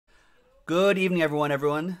Good evening,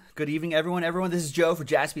 everyone. Good evening, everyone. This is Joe for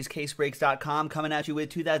JaspysCaseBreaks.com coming at you with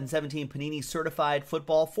 2017 Panini Certified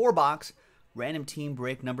Football 4-box Random Team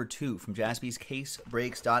Break number 2 from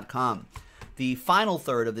JaspysCaseBreaks.com. The final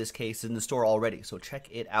third of this case is in the store already, so check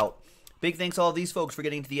it out. Big thanks to all of these folks for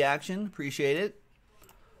getting into the action. Appreciate it.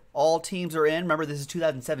 All teams are in. Remember, this is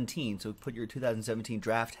 2017, so put your 2017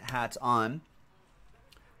 draft hats on.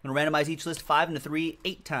 I'm going to randomize each list 5 into 3,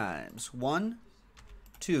 8 times. 1,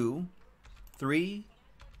 2, 3,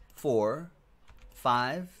 4,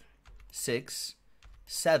 5, 6,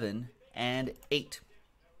 7, and 8.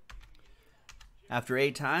 After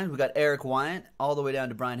 8 times, we got Eric Wyant all the way down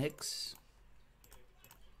to Brian Hicks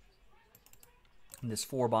in this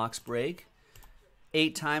 4-box break.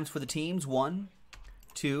 8 times for the teams. 1,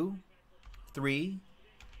 2, 3,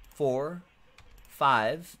 4,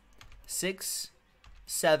 5, 6,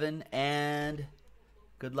 7, and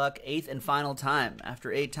good luck, 8th and final time.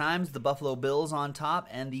 After 8 times, the Buffalo Bills on top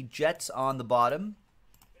and the Jets on the bottom.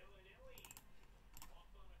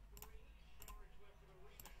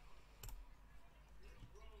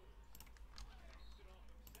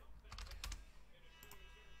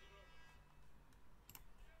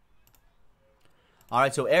 All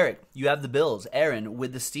right, so Eric, you have the Bills. Aaron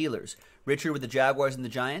with the Steelers. Richard with the Jaguars and the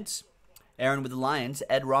Giants. Aaron with the Lions.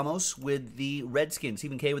 Ed Ramos with the Redskins.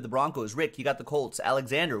 Stephen K with the Broncos. Rick, you got the Colts.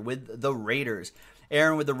 Alexander with the Raiders.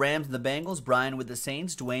 Aaron with the Rams and the Bengals. Brian with the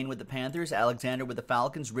Saints. Dwayne with the Panthers. Alexander with the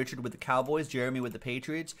Falcons. Richard with the Cowboys. Jeremy with the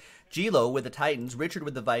Patriots. Gilo with the Titans. Richard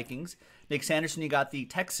with the Vikings. Nick Sanderson, you got the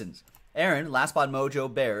Texans. Aaron, Last Spot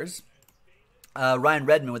Mojo, Bears. Ryan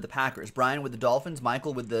Redmond with the Packers. Brian with the Dolphins.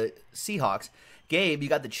 Michael with the Seahawks. Gabe, you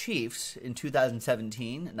got the Chiefs in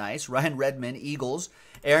 2017. Nice. Ryan Redmond, Eagles.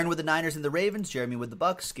 Aaron with the Niners and the Ravens. Jeremy with the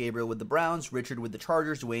Bucks. Gabriel with the Browns. Richard with the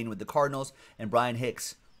Chargers. Dwayne with the Cardinals. And Brian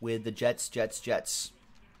Hicks with the Jets.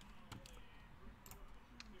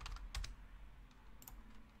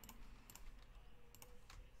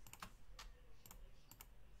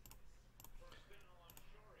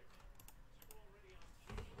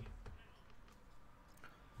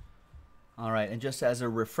 All right, and just as a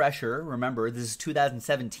refresher, remember, this is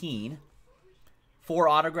 2017. 4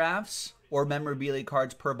 autographs or memorabilia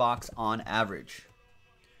cards per box on average.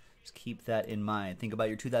 Just keep that in mind. Think about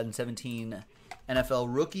your 2017 NFL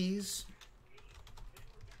rookies.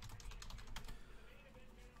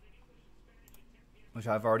 Which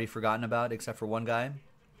I've already forgotten about, except for one guy.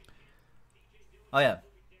 Oh, yeah.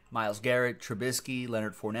 Myles Garrett, Trubisky,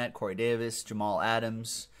 Leonard Fournette, Corey Davis, Jamal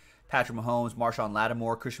Adams, Patrick Mahomes, Marshawn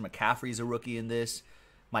Lattimore, Christian McCaffrey's a rookie in this.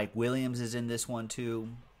 Mike Williams is in this one too.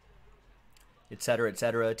 Etc.,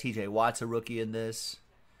 etc. TJ Watt's a rookie in this.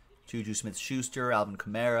 Juju Smith-Schuster, Alvin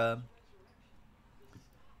Kamara,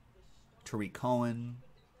 Tariq Cohen,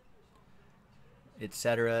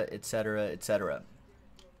 etc., etc., etc.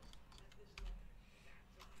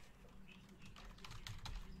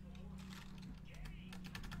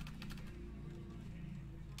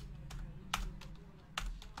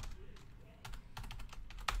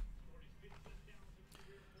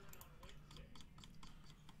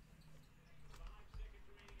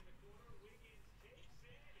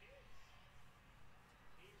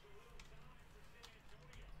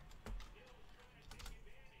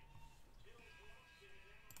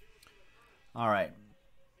 All right.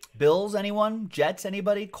 Bills, anyone? Jets,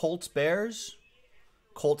 anybody? Colts, Bears?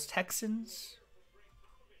 Colts, Texans?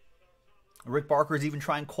 Rick Barker's even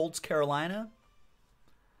trying Colts, Carolina.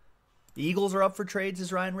 The Eagles are up for trades,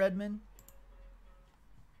 is Ryan Redmond.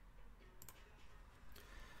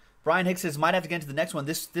 Brian Hicks says, might have to get into the next one.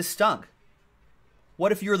 This stunk.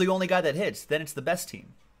 What if you're the only guy that hits? Then it's the best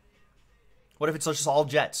team. What if it's just all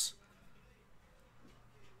Jets?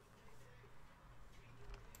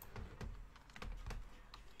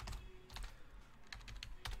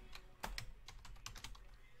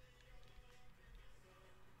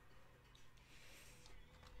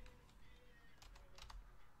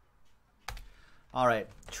 All right,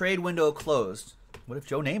 trade window closed. What if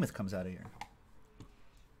Joe Namath comes out of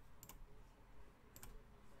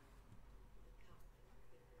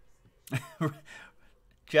here?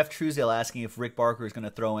 Jeff Truesdale asking if Rick Barker is going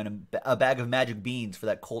to throw in a bag of magic beans for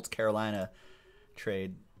that Colts Carolina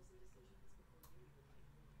trade.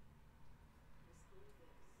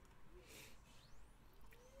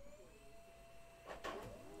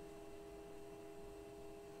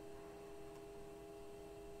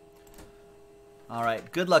 All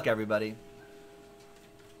right, good luck, everybody.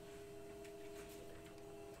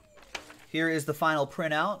 Here is the final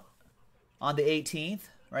printout on the 18th,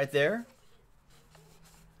 right there.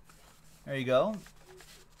 There you go.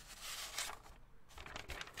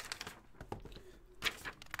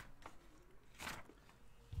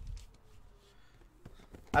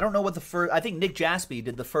 I don't know what the first... I think Nick Jaspy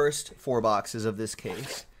did the first 4 boxes of this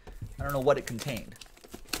case. I don't know what it contained.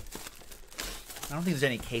 I don't think there's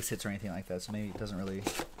any case hits or anything like that, so maybe it doesn't really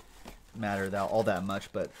matter all that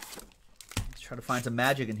much, but let's try to find some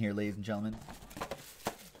magic in here, ladies and gentlemen.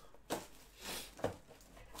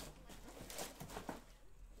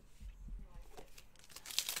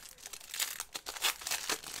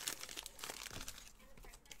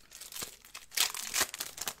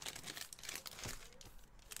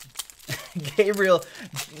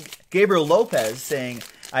 Gabriel Lopez saying,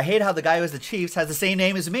 I hate how the guy who has the Chiefs has the same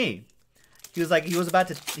name as me. He was like, he was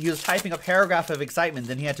typing a paragraph of excitement,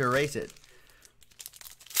 then he had to erase it.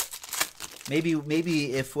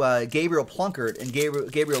 Maybe if Gabriel Plunkett and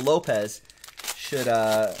Gabriel Lopez should,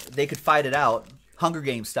 they could fight it out, Hunger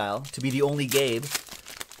Games style, to be the only Gabe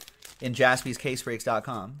in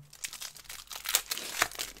JaspysCaseBreaks.com.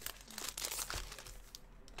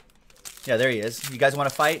 Yeah, there he is. You guys want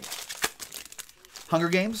to fight? Hunger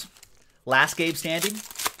Games? Last Gabe standing?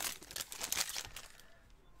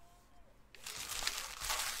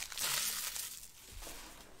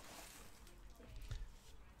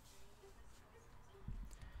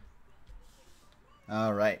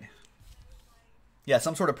 All right. Yeah,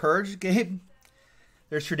 some sort of purge, Gabe.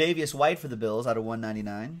 There's Tre'Davious White for the Bills out of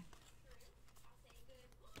 199.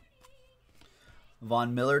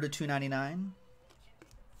 Von Miller to 299.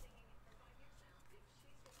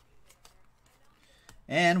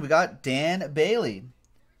 And we got Dan Bailey.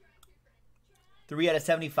 3 out of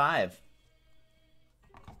 75.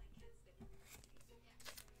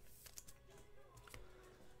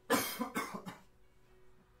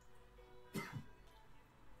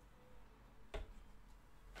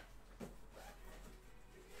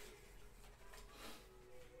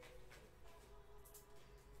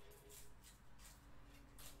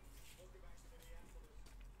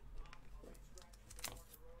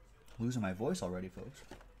 Losing my voice already, folks.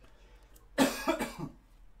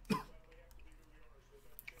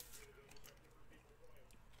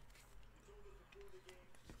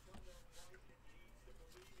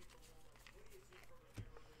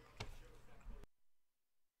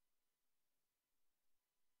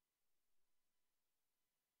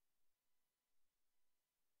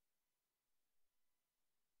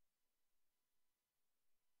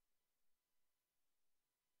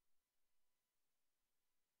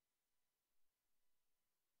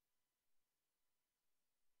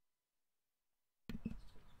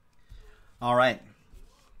 All right.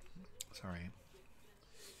 Sorry.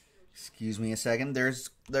 Excuse me a second. There's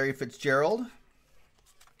Larry Fitzgerald.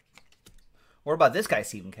 What about this guy,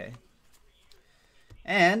 Stephen K?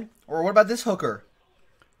 Or what about this hooker?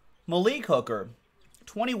 Malik Hooker.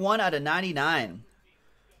 21 out of 99.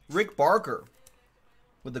 Rick Barker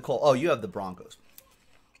with the Colts. Oh, you have the Broncos.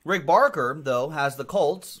 Rick Barker, though, has the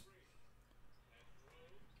Colts.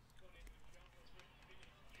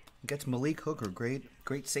 Gets Malik Hooker, great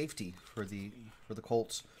safety for the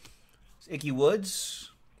Colts. Icky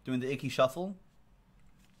Woods doing the Icky Shuffle.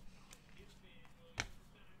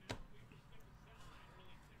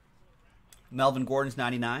 Melvin Gordon's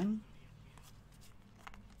 99.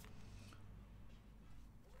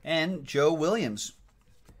 And Joe Williams.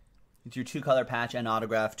 It's your 2-color patch and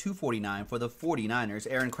autograph, 249 for the 49ers.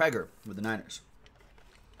 Aaron Kreger with the Niners.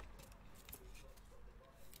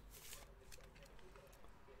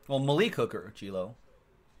 Well, Malik Hooker, Gilo.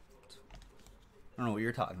 I don't know what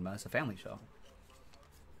you're talking about. It's a family show.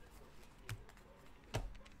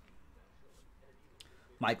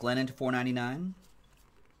 Mike Lennon to 499.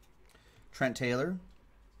 Trent Taylor.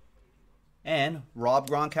 And Rob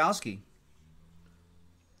Gronkowski.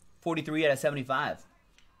 43 out of 75.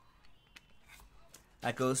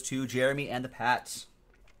 That goes to Jeremy and the Pats.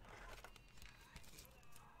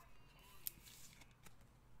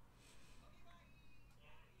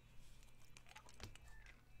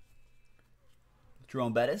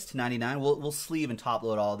 Jerome Bettis to 99. We'll sleeve and top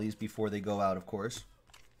load all of these before they go out, of course.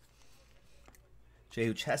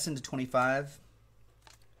 Jehu Chesson to 25.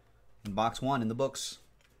 And box 1 in the books.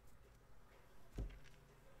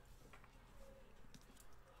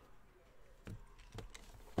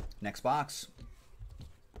 Next box.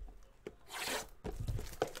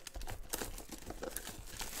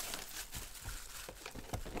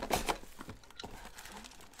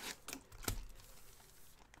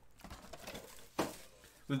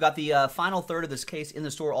 We've got the final third of this case in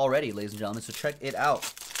the store already, ladies and gentlemen, so check it out.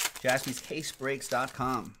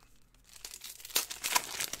 JaspysCaseBreaks.com.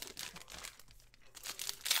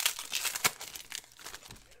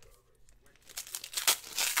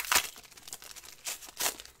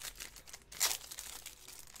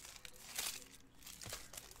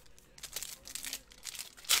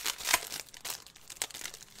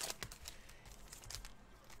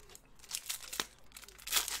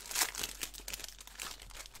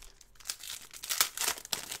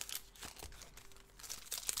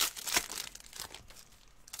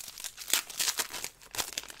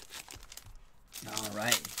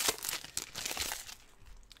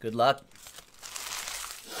 Good luck.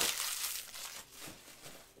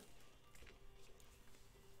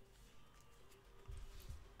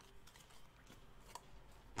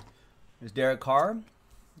 There's Derek Carr,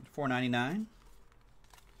 $4.99.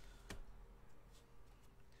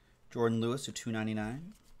 Jordan Lewis to $2.99.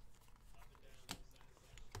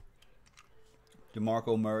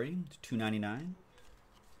 DeMarco Murray to $2.99.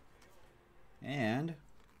 And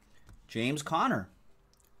James Conner,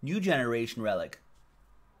 new generation relic,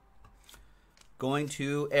 going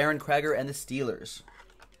to Aaron Kreger and the Steelers.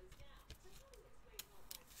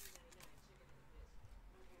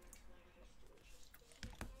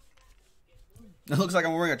 It looks like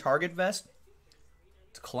I'm wearing a Target vest.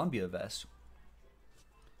 It's a Columbia vest.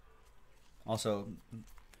 Also,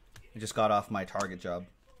 I just got off my Target job.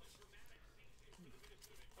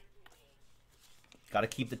 Got to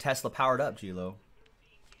keep the Tesla powered up, G-Lo.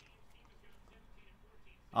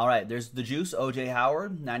 All right, there's the juice, O.J.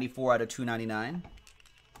 Howard, 94 out of 299.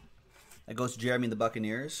 That goes to Jeremy and the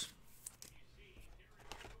Buccaneers.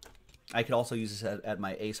 I could also use this at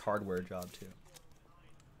my Ace Hardware job, too.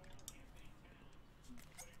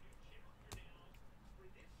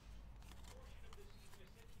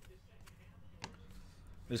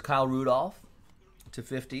 There's Kyle Rudolph to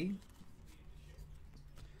 50.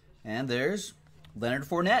 And there's Leonard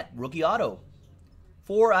Fournette, rookie auto.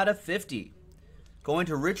 4 out of 50. Going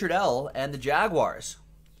to Richard L. and the Jaguars.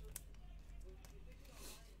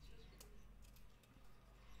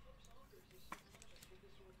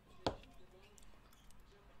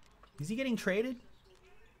 Is he getting traded?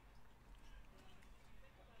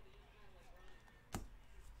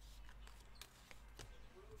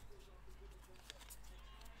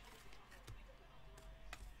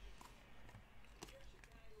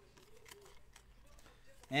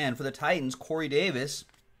 And for the Titans, Corey Davis,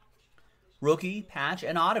 rookie, patch,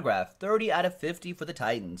 and autograph. 30 out of 50 for the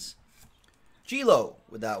Titans. G-Lo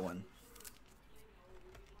with that one.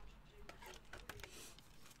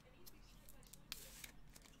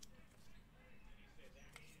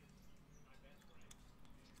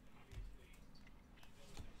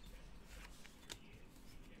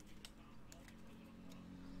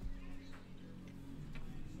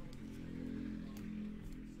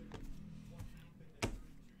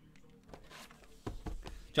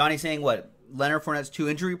 Johnny saying what? Leonard Fournette's too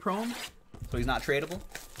injury prone, so he's not tradable?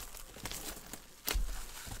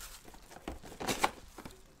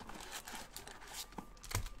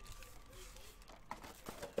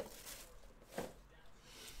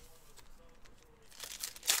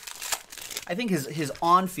 I think his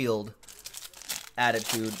on-field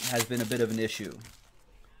attitude has been a bit of an issue.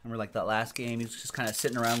 Remember, like that last game, he was just kind of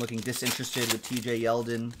sitting around looking disinterested with TJ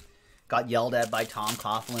Yeldon. Got yelled at by Tom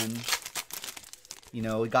Coughlin. You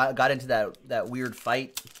know, we got into that weird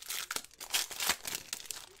fight.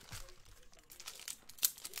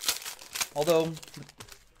 Although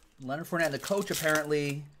Leonard Fournette and the coach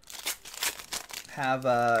apparently have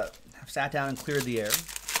sat down and cleared the air.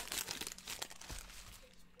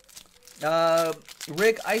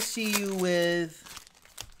 Rick, I see you with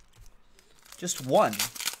just one.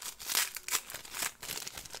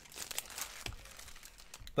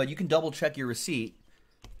 But you can double check your receipt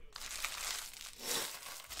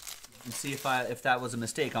and see if that was a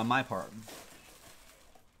mistake on my part.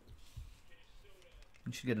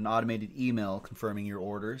 You should get an automated email confirming your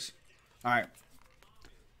orders. All right.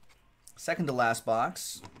 Second to last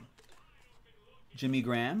box. Jimmy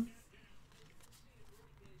Graham.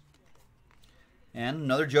 And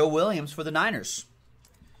another Joe Williams for the Niners.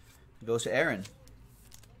 It goes to Aaron.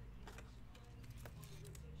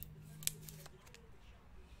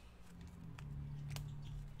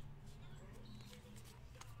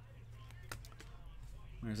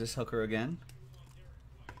 There's this hooker again.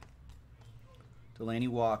 Delaney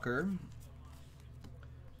Walker.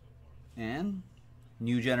 And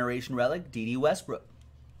new generation relic, D.D. Westbrook.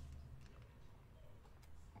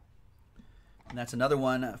 And that's another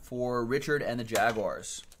one for Richard and the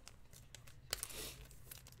Jaguars.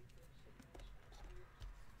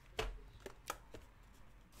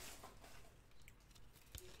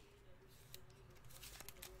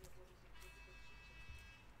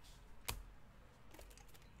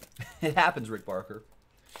 It happens, Rick Barker.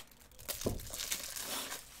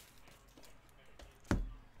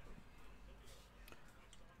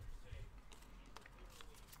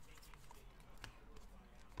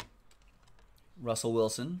 Russell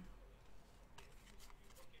Wilson.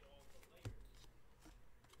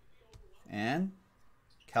 And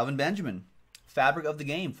Calvin Benjamin. Fabric of the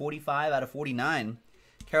game, 45 out of 49.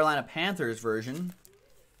 Carolina Panthers version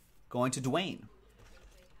going to Dwayne.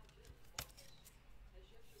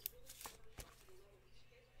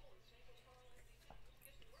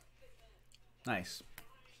 Nice.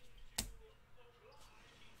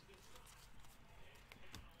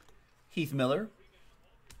 Heath Miller.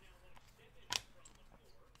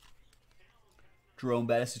 Jerome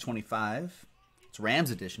Bettis to 25. It's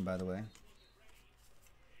Rams edition, by the way.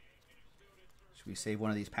 Should we save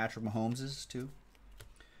one of these Patrick Mahomeses, too?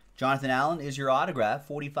 Jonathan Allen is your autograph.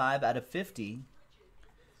 45 out of 50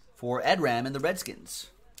 for Ed Ram and the Redskins.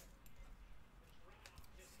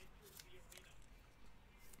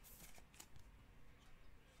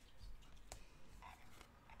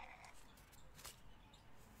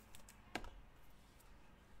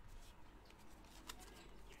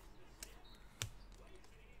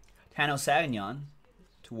 Tano Sagagnon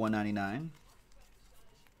to 199.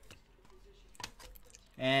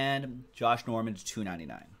 And Josh Norman to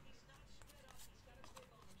 299.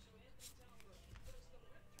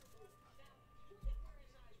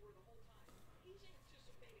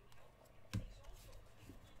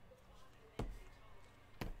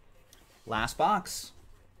 Last box.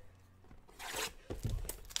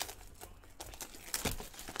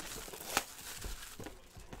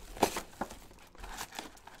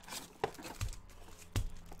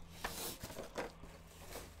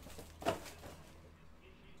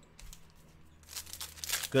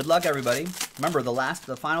 Good luck, everybody. Remember,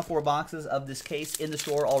 the final 4 boxes of this case in the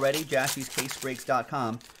store already,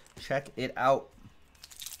 jaspyscasebreaks.com. Check it out.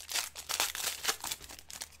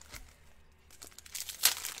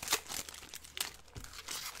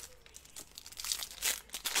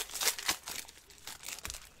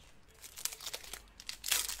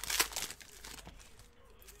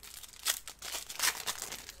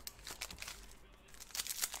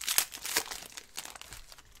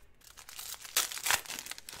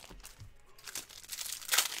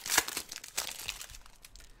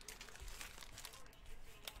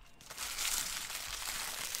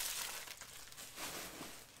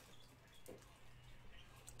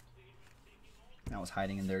 That was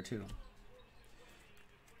hiding in there too.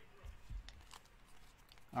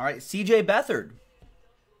 All right, CJ Beathard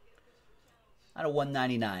out of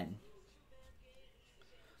 199.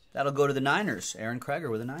 That'll go to the Niners. Aaron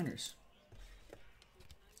Kreger with the Niners.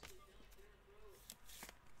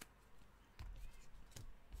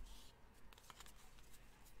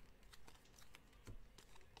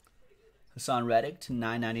 Hassan Reddick to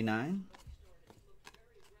 999.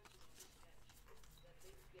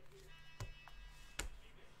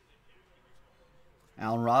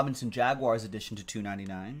 Allen Robinson, Jaguars edition to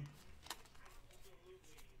 299.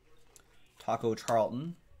 Taco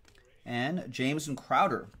Charlton. And Jameson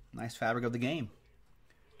Crowder. Nice fabric of the game.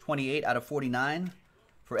 28 out of 49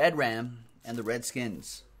 for Ed Ram and the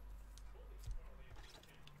Redskins.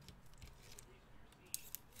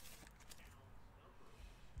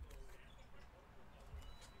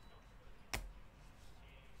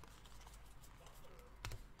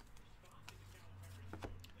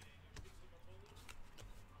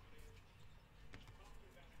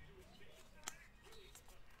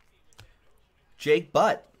 Jake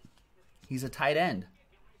Butt, he's a tight end.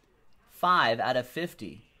 5 out of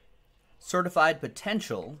 50. Certified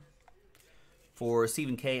potential for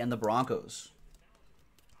Stephen K. and the Broncos.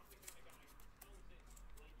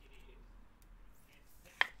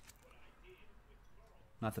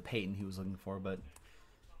 Not the Peyton he was looking for, but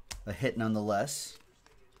a hit nonetheless.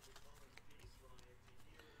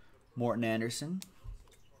 Morton Anderson.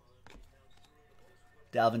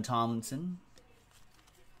 Dalvin Tomlinson.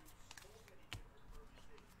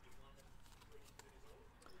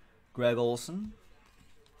 Greg Olsen.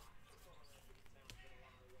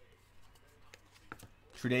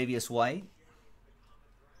 Tre'Davious White.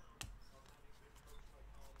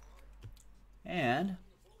 And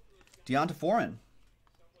Deonta Foreman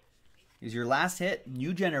is your last hit,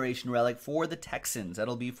 new generation relic for the Texans.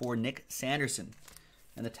 That'll be for Nick Sanderson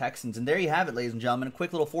and the Texans. And there you have it, ladies and gentlemen. A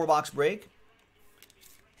quick little 4-box break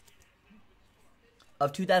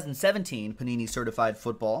of 2017 Panini Certified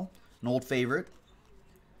Football, an old favorite.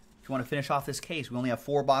 If you want to finish off this case, we only have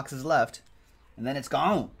 4 boxes left, and then it's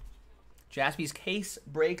gone.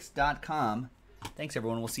 JaspysCaseBreaks.com. Thanks,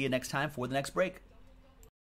 everyone. We'll see you next time for the next break.